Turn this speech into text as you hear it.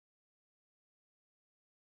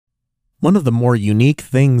One of the more unique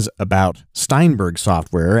things about Steinberg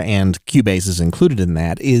software, and Cubase is included in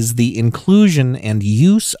that, is the inclusion and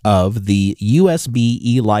use of the USB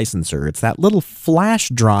e-licenser. It's that little flash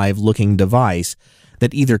drive looking device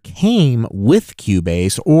that either came with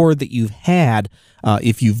Cubase or that you've had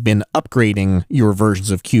if you've been upgrading your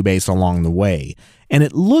versions of Cubase along the way. And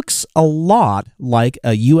it looks a lot like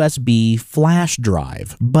a USB flash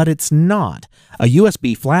drive, but it's not. A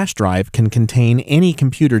USB flash drive can contain any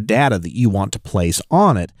computer data that you want to place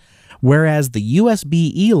on it, whereas the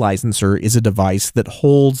USB e-licenser is a device that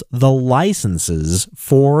holds the licenses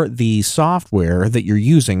for the software that you're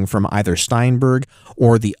using from either Steinberg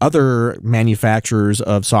or the other manufacturers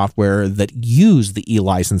of software that use the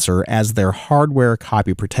e-licenser as their hardware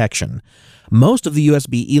copy protection. Most of the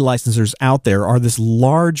USB e-licensers out there are this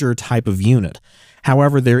larger type of unit.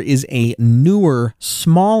 However, there is a newer,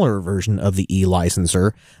 smaller version of the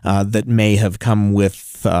e-licenser that may have come with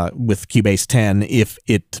Cubase 10 if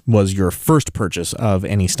it was your first purchase of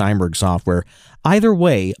any Steinberg software. Either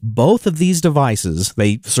way, both of these devices,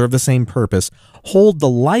 they serve the same purpose, hold the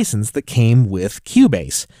license that came with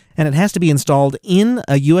Cubase, and it has to be installed in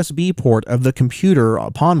a USB port of the computer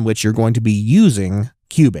upon which you're going to be using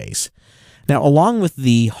Cubase. Now, along with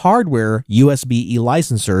the hardware USB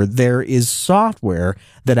e-licenser, there is software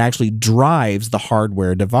that actually drives the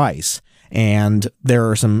hardware device, and there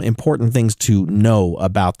are some important things to know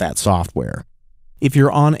about that software. If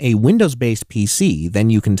you're on a Windows-based PC, then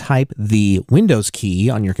you can type the Windows key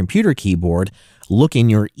on your computer keyboard, look in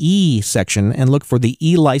your E section, and look for the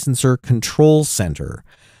e-licenser control center.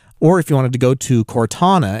 Or if you wanted to go to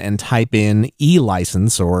Cortana and type in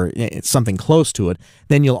e-license or something close to it,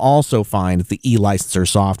 then you'll also find the e-licenser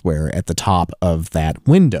software at the top of that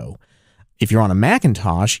window. If you're on a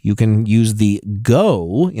Macintosh, you can use the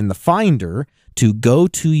Go in the Finder to go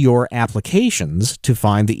to your applications to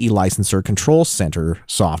find the e-licenser control center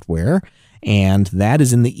software, and that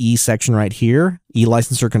is in the E section right here.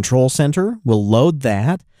 E-licenser control center, we'll load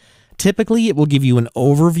that. Typically, it will give you an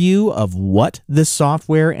overview of what this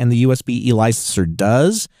software and the USB e-licenser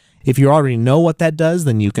does. If you already know what that does,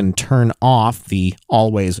 then you can turn off the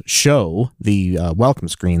always show, the welcome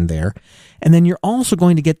screen there. And then you're also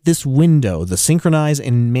going to get this window, the synchronize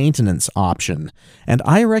and maintenance option. And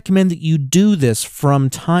I recommend that you do this from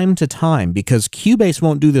time to time because Cubase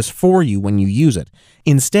won't do this for you when you use it.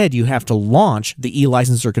 Instead, you have to launch the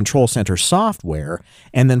e-licenser control center software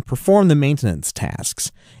and then perform the maintenance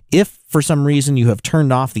tasks. If for some reason you have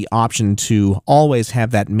turned off the option to always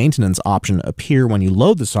have that maintenance option appear when you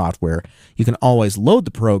load the software, you can always load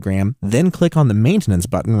the program, then click on the maintenance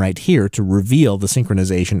button right here to reveal the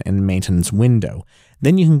synchronization and maintenance window.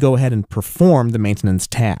 Then you can go ahead and perform the maintenance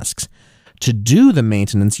tasks. To do the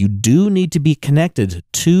maintenance, you do need to be connected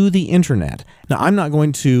to the internet. Now, I'm not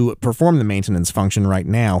going to perform the maintenance function right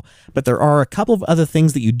now, but there are a couple of other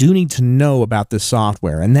things that you do need to know about this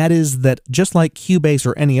software, and that is that just like Cubase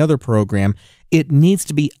or any other program, it needs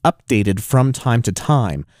to be updated from time to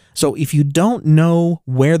time. So if you don't know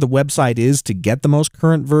where the website is to get the most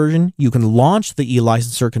current version, you can launch the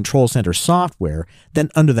e-licenser control center software, then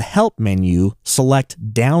under the Help menu,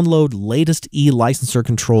 select Download Latest e-licenser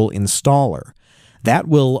control installer. That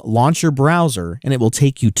will launch your browser, and it will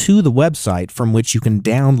take you to the website from which you can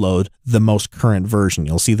download the most current version.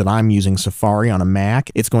 You'll see that I'm using Safari on a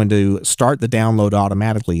Mac. It's going to start the download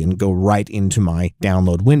automatically and go right into my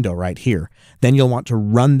download window right here. Then you'll want to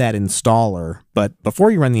run that installer, but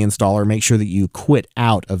before you run the installer, make sure that you quit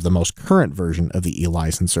out of the most current version of the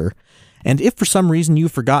e-licenser. And if for some reason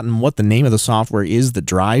you've forgotten what the name of the software is that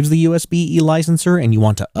drives the USB e-licenser and you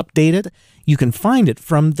want to update it, you can find it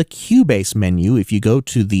from the Cubase menu. If you go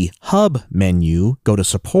to the Hub menu, go to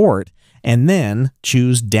Support, and then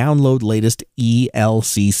choose Download Latest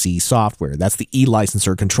ELCC software. That's the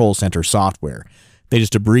e-licenser control center software. They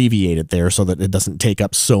just abbreviate it there so that it doesn't take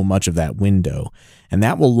up so much of that window. And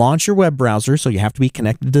that will launch your web browser, so you have to be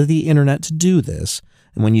connected to the internet to do this.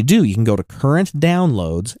 And when you do, you can go to Current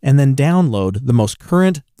Downloads and then download the most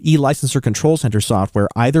current e-licenser control center software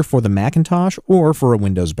either for the Macintosh or for a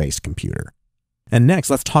Windows-based computer. And next,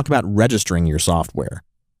 let's talk about registering your software.